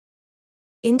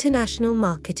International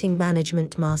Marketing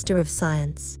Management Master of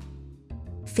Science.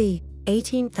 Fee,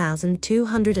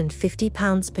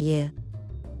 £18,250 per year.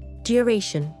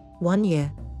 Duration, 1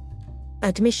 year.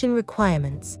 Admission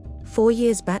requirements, 4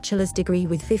 years bachelor's degree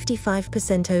with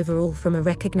 55% overall from a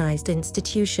recognized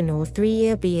institution or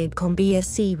 3-year BA/Com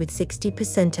BSc with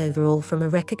 60% overall from a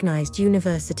recognized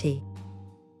university.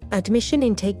 Admission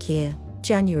intake year,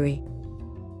 January.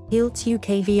 IELTS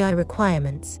UKVI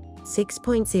requirements,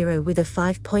 6.0 with a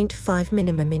 5.5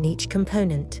 minimum in each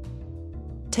component.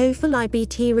 TOEFL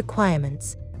IBT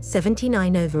requirements,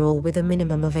 79 overall with a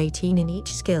minimum of 18 in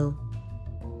each skill.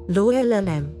 Law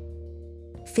LLM.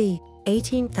 Fee,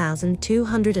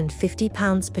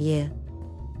 £18,250 per year.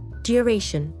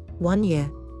 Duration, 1 year.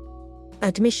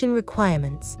 Admission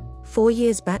requirements, 4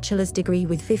 years bachelor's degree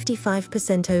with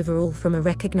 55% overall from a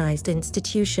recognized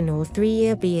institution or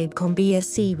 3-year BA/Com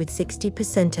BSc with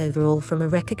 60% overall from a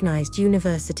recognized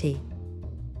university.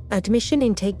 Admission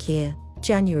intake year,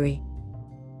 January.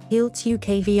 IELTS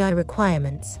UKVI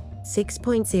requirements,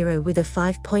 6.0 with a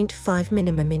 5.5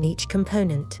 minimum in each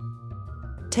component.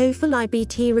 TOEFL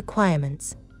IBT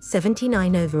requirements,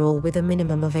 79 overall with a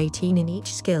minimum of 18 in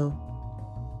each skill.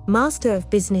 Master of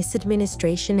Business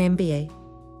Administration MBA.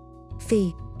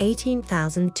 Fee,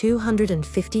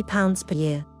 £18,250 per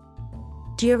year.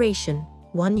 Duration,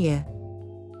 1 year.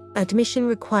 Admission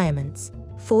requirements,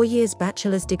 4 years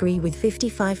bachelor's degree with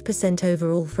 55%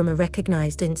 overall from a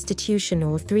recognized institution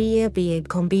or 3-year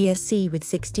BA/Com BSc with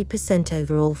 60%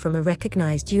 overall from a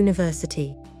recognized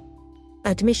university.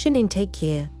 Admission intake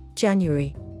year,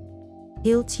 January.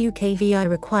 IELTS UKVI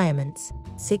requirements,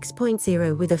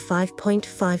 6.0 with a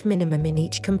 5.5 minimum in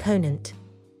each component.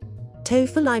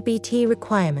 TOEFL IBT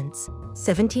requirements,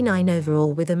 79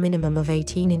 overall with a minimum of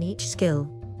 18 in each skill.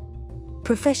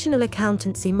 Professional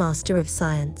Accountancy Master of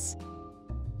Science.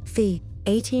 Fee,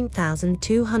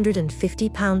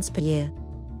 £18,250 per year.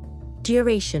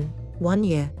 Duration, 1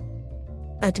 year.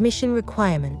 Admission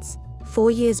requirements,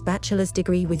 4 years bachelor's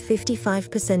degree with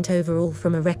 55% overall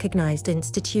from a recognized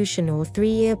institution or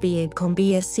 3-year BA/Com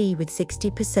BSc with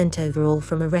 60% overall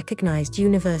from a recognized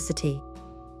university.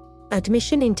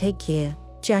 Admission intake year,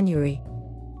 January.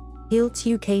 IELTS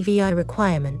UKVI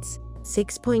requirements,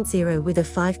 6.0 with a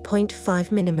 5.5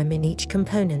 minimum in each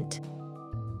component.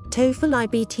 TOEFL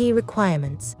IBT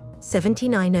requirements,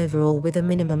 79 overall with a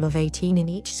minimum of 18 in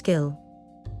each skill.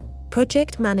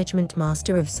 Project Management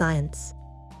Master of Science.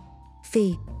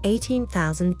 Fee,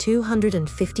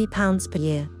 £18,250 per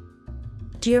year.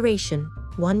 Duration,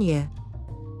 1 year.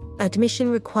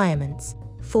 Admission requirements,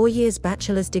 4 years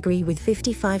bachelor's degree with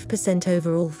 55%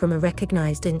 overall from a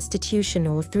recognized institution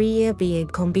or 3-year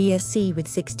BA/Com BSc with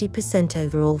 60%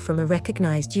 overall from a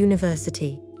recognized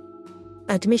university.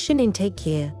 Admission intake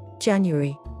year,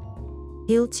 January.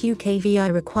 IELTS UKVI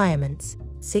requirements,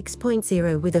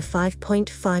 6.0 with a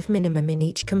 5.5 minimum in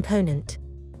each component.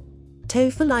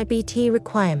 TOEFL IBT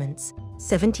requirements,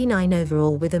 79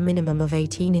 overall with a minimum of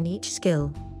 18 in each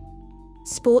skill.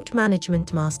 Sport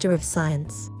Management Master of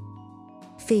Science.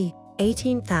 Fee,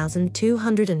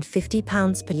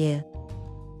 £18,250 per year.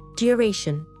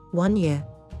 Duration, 1 year.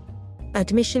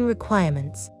 Admission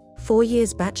requirements, 4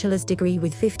 years bachelor's degree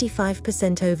with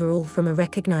 55% overall from a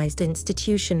recognized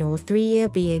institution or 3-year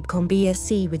BA/Com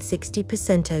BSc with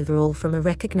 60% overall from a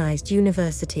recognized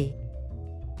university.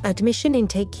 Admission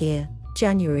intake year,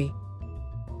 January.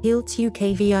 IELTS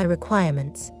UKVI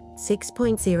requirements,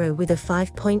 6.0 with a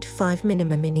 5.5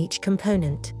 minimum in each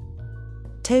component.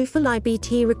 TOEFL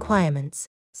IBT requirements,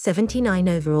 79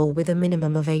 overall with a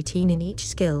minimum of 18 in each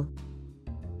skill.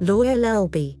 Law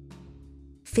LLB.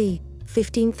 Fee,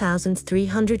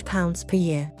 £15,300 per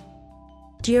year.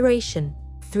 Duration,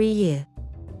 3 year.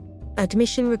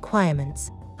 Admission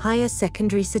requirements, higher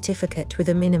secondary certificate with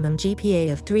a minimum GPA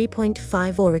of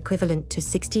 3.5 or equivalent to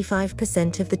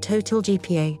 65% of the total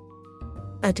GPA.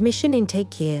 Admission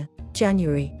intake year,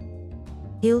 January.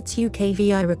 IELTS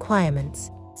UKVI requirements,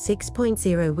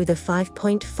 6.0 with a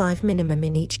 5.5 minimum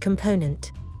in each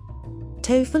component.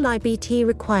 TOEFL IBT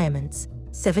requirements,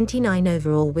 79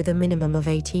 overall with a minimum of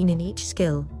 18 in each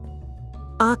skill.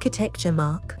 Architecture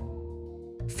Mark.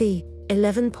 Fee,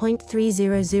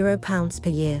 £11,300 per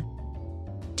year.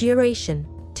 Duration,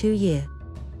 2 year.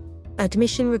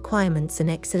 Admission requirements, an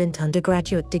excellent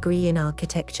undergraduate degree in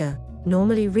architecture,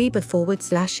 normally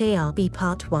REBA/ARB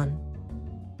Part 1.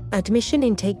 Admission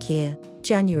intake year,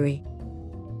 January.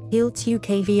 IELTS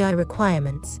UKVI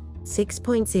requirements,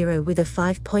 6.0 with a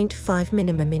 5.5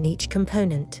 minimum in each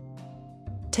component.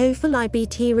 TOEFL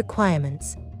IBT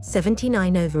requirements,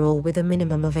 79 overall with a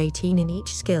minimum of 18 in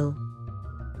each skill.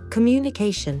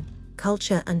 Communication,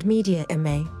 Culture and Media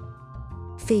MA.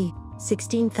 Fee,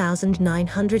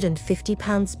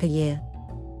 £16,950 per year.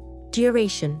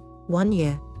 Duration, 1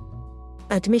 year.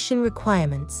 Admission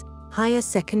requirements: higher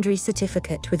secondary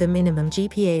certificate with a minimum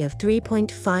GPA of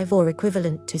 3.5 or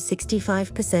equivalent to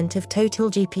 65% of total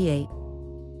GPA.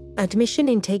 Admission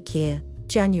intake year,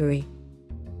 January.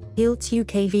 IELTS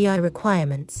UKVI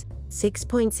requirements,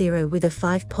 6.0 with a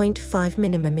 5.5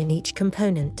 minimum in each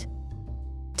component.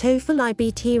 TOEFL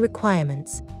IBT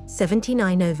requirements,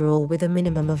 79 overall with a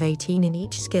minimum of 18 in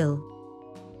each skill.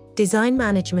 Design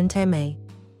Management MA.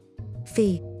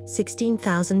 Fee,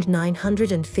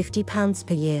 £16,950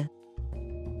 per year.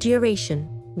 Duration,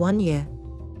 1 year.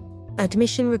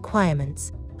 Admission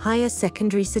requirements: higher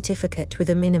secondary certificate with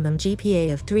a minimum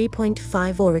GPA of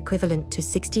 3.5 or equivalent to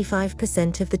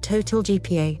 65% of the total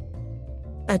GPA.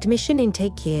 Admission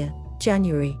intake year,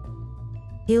 January.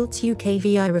 IELTS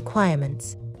UKVI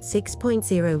requirements,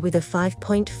 6.0 with a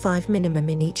 5.5 minimum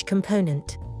in each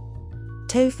component.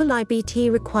 TOEFL IBT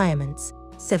requirements,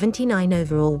 79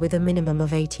 overall with a minimum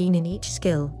of 18 in each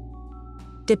skill.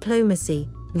 Diplomacy,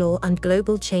 Law and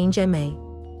Global Change MA.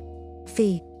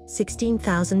 Fee,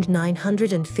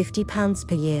 £16,950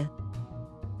 per year.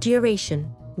 Duration,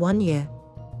 1 year.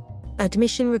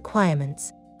 Admission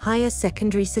requirements: higher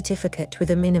secondary certificate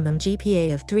with a minimum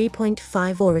GPA of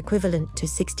 3.5 or equivalent to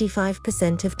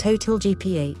 65% of total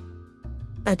GPA.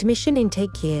 Admission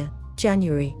intake year,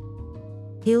 January.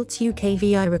 IELTS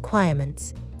UKVI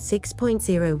requirements,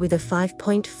 6.0 with a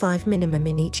 5.5 minimum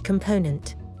in each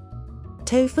component.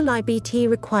 TOEFL IBT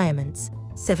requirements,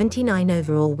 79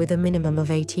 overall with a minimum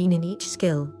of 18 in each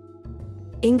skill.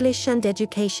 English and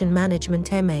Education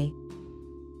Management MA.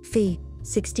 Fee,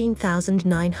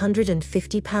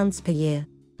 £16,950 per year.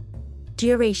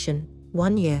 Duration,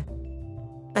 1 year.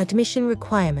 Admission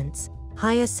requirements: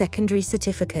 higher secondary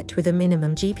certificate with a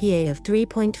minimum GPA of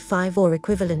 3.5 or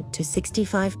equivalent to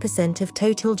 65% of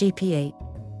total GPA.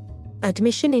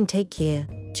 Admission intake year,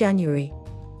 January.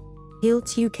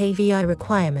 IELTS UKVI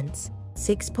requirements,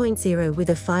 6.0 with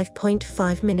a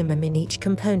 5.5 minimum in each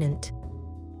component.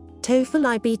 TOEFL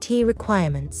IBT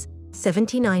requirements,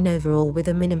 79 overall with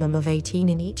a minimum of 18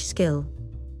 in each skill.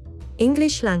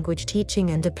 English Language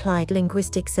Teaching and Applied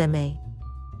Linguistics MA.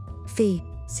 Fee,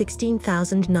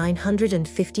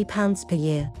 £16,950 per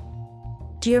year.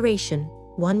 Duration,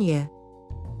 1 year.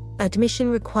 Admission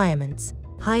requirements: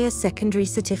 higher secondary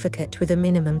certificate with a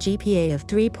minimum GPA of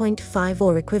 3.5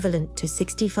 or equivalent to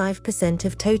 65%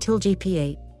 of total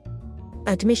GPA.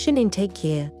 Admission intake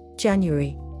year,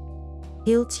 January.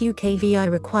 IELTS UKVI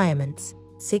requirements,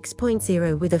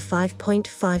 6.0 with a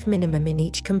 5.5 minimum in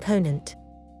each component.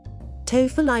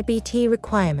 TOEFL IBT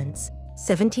requirements,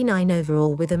 79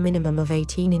 overall with a minimum of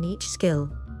 18 in each skill.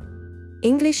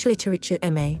 English Literature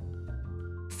MA.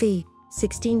 Fee,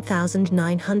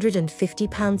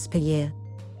 £16,950 per year.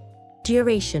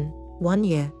 Duration, 1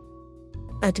 year.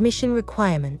 Admission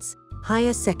requirements: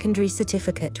 higher secondary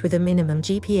certificate with a minimum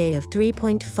GPA of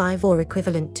 3.5 or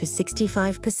equivalent to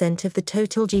 65% of the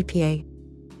total GPA.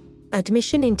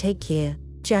 Admission intake year,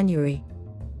 January.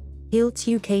 IELTS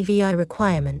UKVI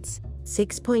requirements,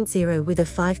 6.0 with a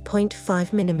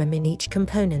 5.5 minimum in each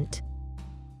component.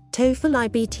 TOEFL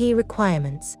IBT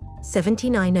requirements,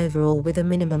 79 overall with a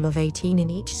minimum of 18 in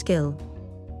each skill.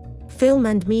 Film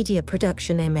and Media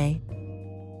Production MA.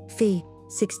 Fee,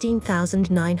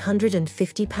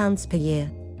 £16,950 per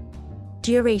year.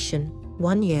 Duration,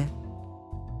 1 year.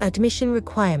 Admission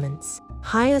requirements: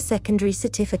 higher secondary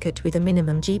certificate with a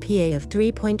minimum GPA of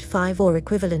 3.5 or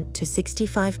equivalent to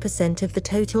 65% of the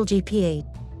total GPA.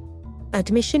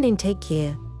 Admission intake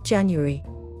year, January.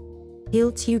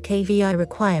 IELTS UKVI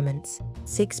requirements,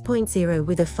 6.0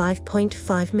 with a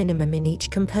 5.5 minimum in each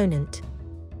component.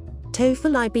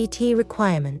 TOEFL IBT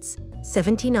requirements,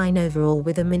 79 overall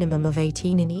with a minimum of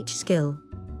 18 in each skill.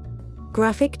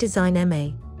 Graphic Design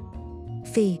MA.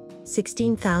 Fee,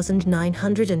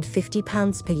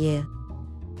 £16,950 per year.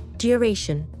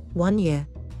 Duration, 1 year.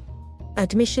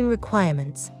 Admission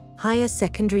requirements: higher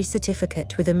secondary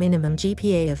certificate with a minimum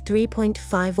GPA of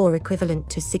 3.5 or equivalent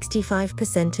to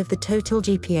 65% of the total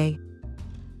GPA.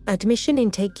 Admission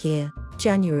intake year,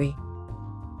 January.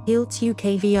 IELTS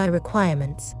UKVI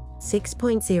requirements,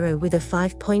 6.0 with a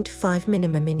 5.5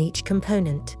 minimum in each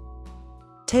component.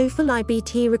 TOEFL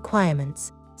IBT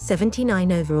requirements,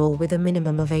 79 overall with a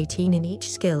minimum of 18 in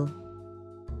each skill.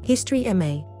 History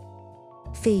MA.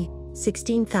 Fee,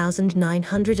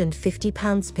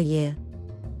 £16,950 per year.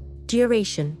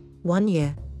 Duration, 1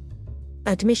 year.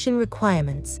 Admission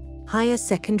requirements: higher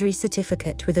secondary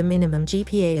certificate with a minimum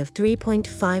GPA of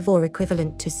 3.5 or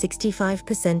equivalent to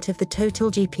 65% of the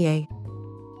total GPA.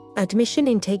 Admission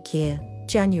intake year,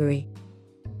 January.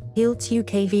 IELTS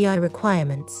UKVI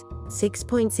requirements,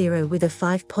 6.0 with a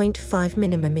 5.5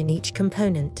 minimum in each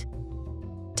component.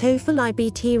 TOEFL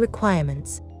IBT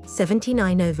requirements,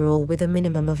 79 overall with a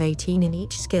minimum of 18 in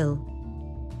each skill.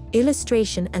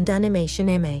 Illustration and Animation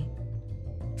MA.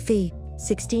 Fee,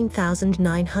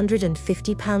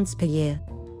 £16,950 per year.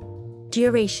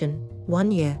 Duration,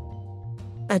 1 year.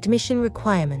 Admission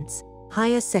requirements,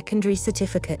 higher secondary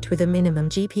certificate with a minimum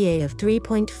GPA of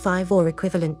 3.5 or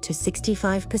equivalent to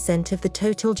 65% of the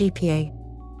total GPA.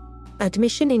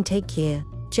 Admission intake year,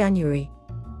 January.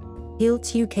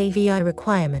 IELTS UKVI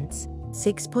requirements,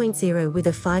 6.0 with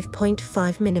a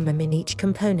 5.5 minimum in each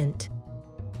component.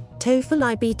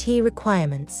 TOEFL IBT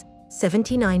requirements,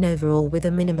 79 overall with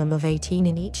a minimum of 18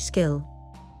 in each skill.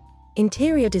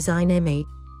 Interior Design MA.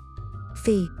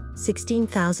 Fee,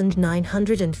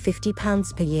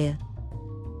 £16,950 per year.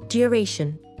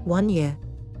 Duration, 1 year.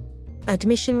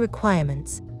 Admission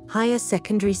requirements, higher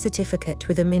secondary certificate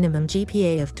with a minimum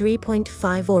GPA of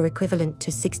 3.5 or equivalent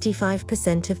to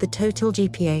 65% of the total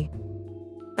GPA.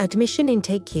 Admission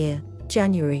intake year,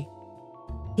 January.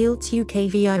 IELTS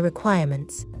UKVI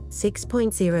requirements,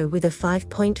 6.0 with a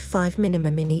 5.5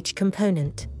 minimum in each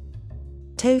component.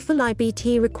 TOEFL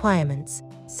IBT requirements,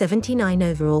 79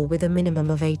 overall with a minimum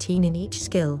of 18 in each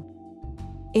skill.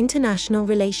 International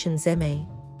Relations MA.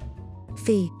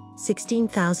 Fee,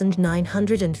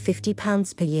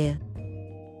 £16,950 per year.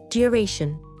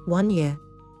 Duration, 1 year.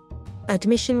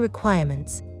 Admission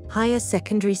requirements, higher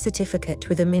secondary certificate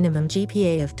with a minimum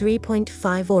GPA of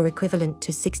 3.5 or equivalent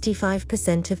to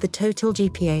 65% of the total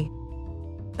GPA.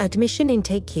 Admission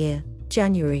intake year,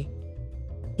 January.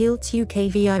 IELTS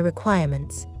UKVI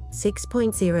requirements,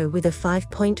 6.0 with a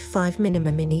 5.5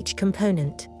 minimum in each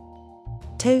component.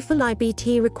 TOEFL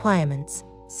IBT requirements,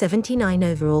 79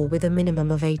 overall with a minimum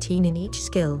of 18 in each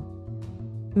skill.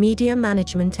 Media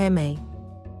Management MA.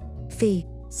 Fee,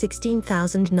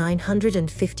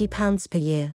 £16,950 per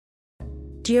year.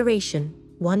 Duration,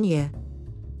 1 year.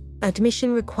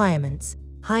 Admission requirements,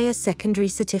 higher secondary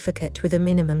certificate with a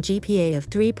minimum GPA of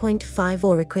 3.5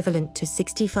 or equivalent to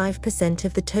 65%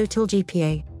 of the total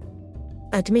GPA.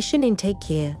 Admission intake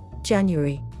year,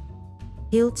 January.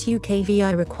 IELTS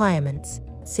UKVI requirements,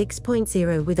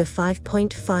 6.0 with a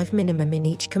 5.5 minimum in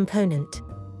each component.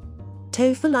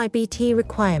 TOEFL IBT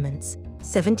requirements,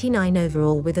 79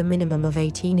 overall with a minimum of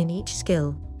 18 in each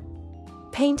skill.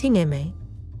 Painting MA.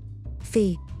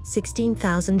 Fee,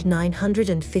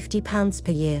 £16,950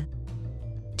 per year.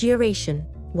 Duration,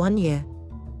 1 year.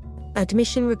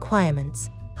 Admission requirements,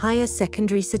 higher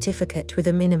secondary certificate with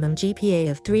a minimum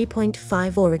GPA of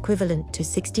 3.5 or equivalent to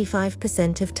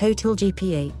 65% of total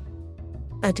GPA.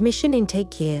 Admission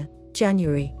intake year,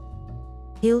 January.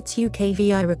 IELTS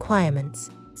UKVI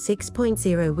requirements,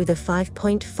 6.0 with a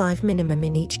 5.5 minimum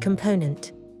in each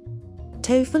component.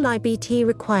 TOEFL IBT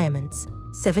requirements,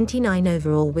 79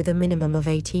 overall with a minimum of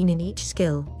 18 in each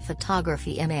skill.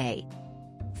 Photography MA.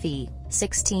 Fee,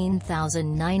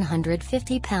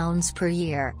 £16,950 per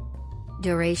year.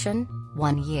 Duration,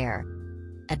 1 year.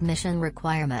 Admission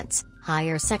requirements,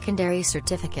 higher secondary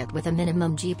certificate with a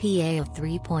minimum GPA of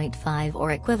 3.5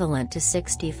 or equivalent to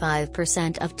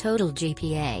 65% of total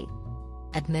GPA.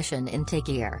 Admission intake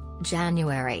year,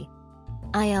 January.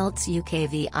 IELTS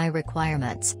UKVI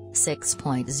requirements,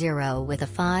 6.0 with a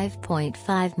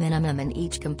 5.5 minimum in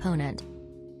each component.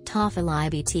 TOEFL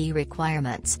IBT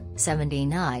requirements,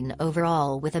 79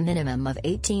 overall with a minimum of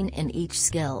 18 in each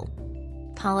skill.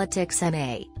 Politics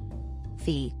MA.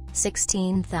 Fee,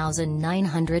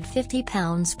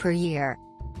 £16,950 per year.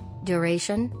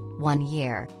 Duration, 1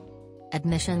 year.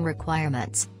 Admission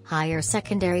requirements, higher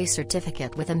secondary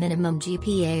certificate with a minimum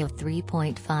GPA of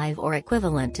 3.5 or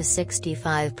equivalent to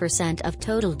 65% of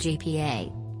total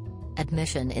GPA.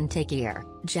 Admission intake year,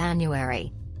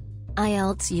 January.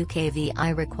 IELTS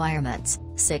UKVI requirements,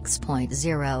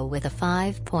 6.0 with a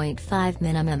 5.5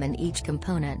 minimum in each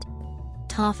component.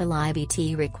 TOEFL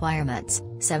IBT requirements,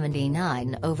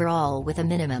 79 overall with a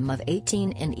minimum of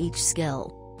 18 in each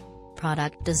skill.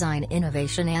 Product Design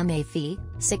Innovation MA. Fee,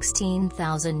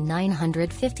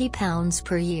 £16,950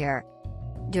 per year.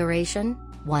 Duration,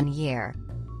 1 year.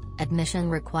 Admission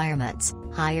requirements,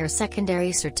 higher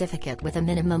secondary certificate with a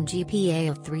minimum GPA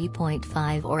of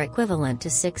 3.5 or equivalent to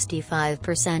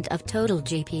 65% of total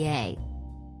GPA.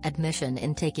 Admission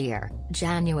intake year,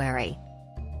 January.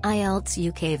 IELTS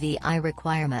UKVI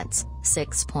requirements,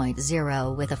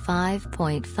 6.0 with a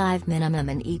 5.5 minimum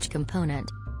in each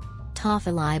component.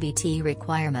 TOEFL IBT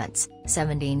requirements,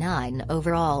 79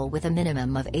 overall with a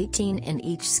minimum of 18 in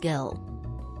each skill.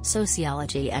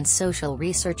 Sociology and Social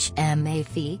Research MA.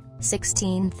 Fee,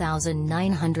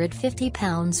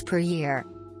 £16,950 per year.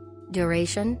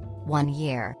 Duration, 1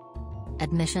 year.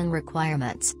 Admission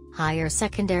requirements, higher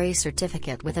secondary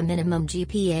certificate with a minimum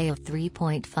GPA of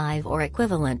 3.5 or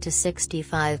equivalent to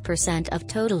 65% of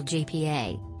total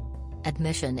GPA.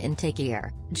 Admission intake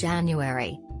year,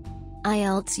 January.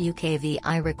 IELTS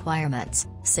UKVI requirements,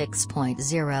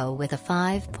 6.0 with a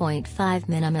 5.5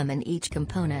 minimum in each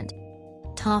component.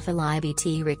 TOEFL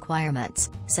IBT requirements,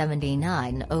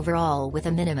 79 overall with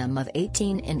a minimum of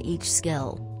 18 in each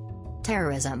skill.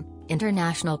 Terrorism,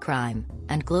 international crime,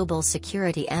 and global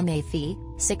security MA fee,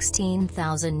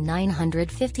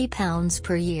 £16,950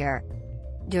 per year.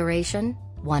 Duration,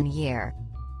 1 year.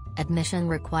 Admission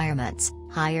requirements,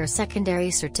 higher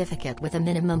secondary certificate with a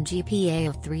minimum GPA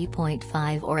of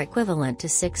 3.5 or equivalent to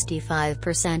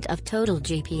 65% of total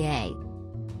GPA.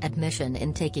 Admission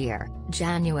intake year,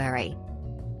 January.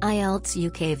 IELTS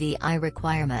UKVI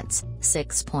requirements,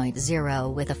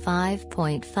 6.0 with a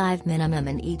 5.5 minimum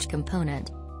in each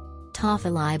component.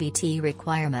 TOEFL IBT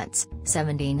requirements,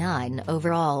 79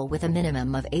 overall with a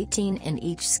minimum of 18 in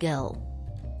each skill.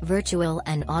 Virtual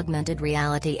and augmented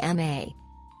reality MA.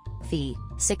 Fee,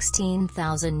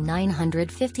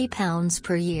 £16,950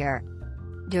 per year.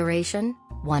 Duration,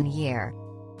 1 year.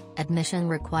 Admission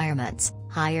requirements,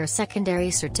 higher secondary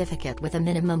certificate with a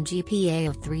minimum GPA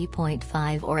of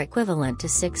 3.5 or equivalent to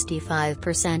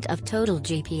 65% of total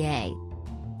GPA.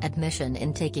 Admission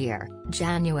intake year,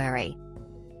 January.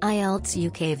 IELTS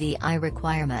UKVI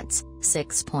requirements,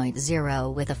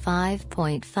 6.0 with a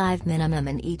 5.5 minimum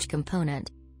in each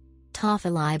component.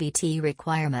 TOEFL IBT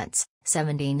requirements,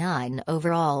 79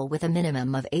 overall with a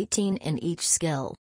minimum of 18 in each skill.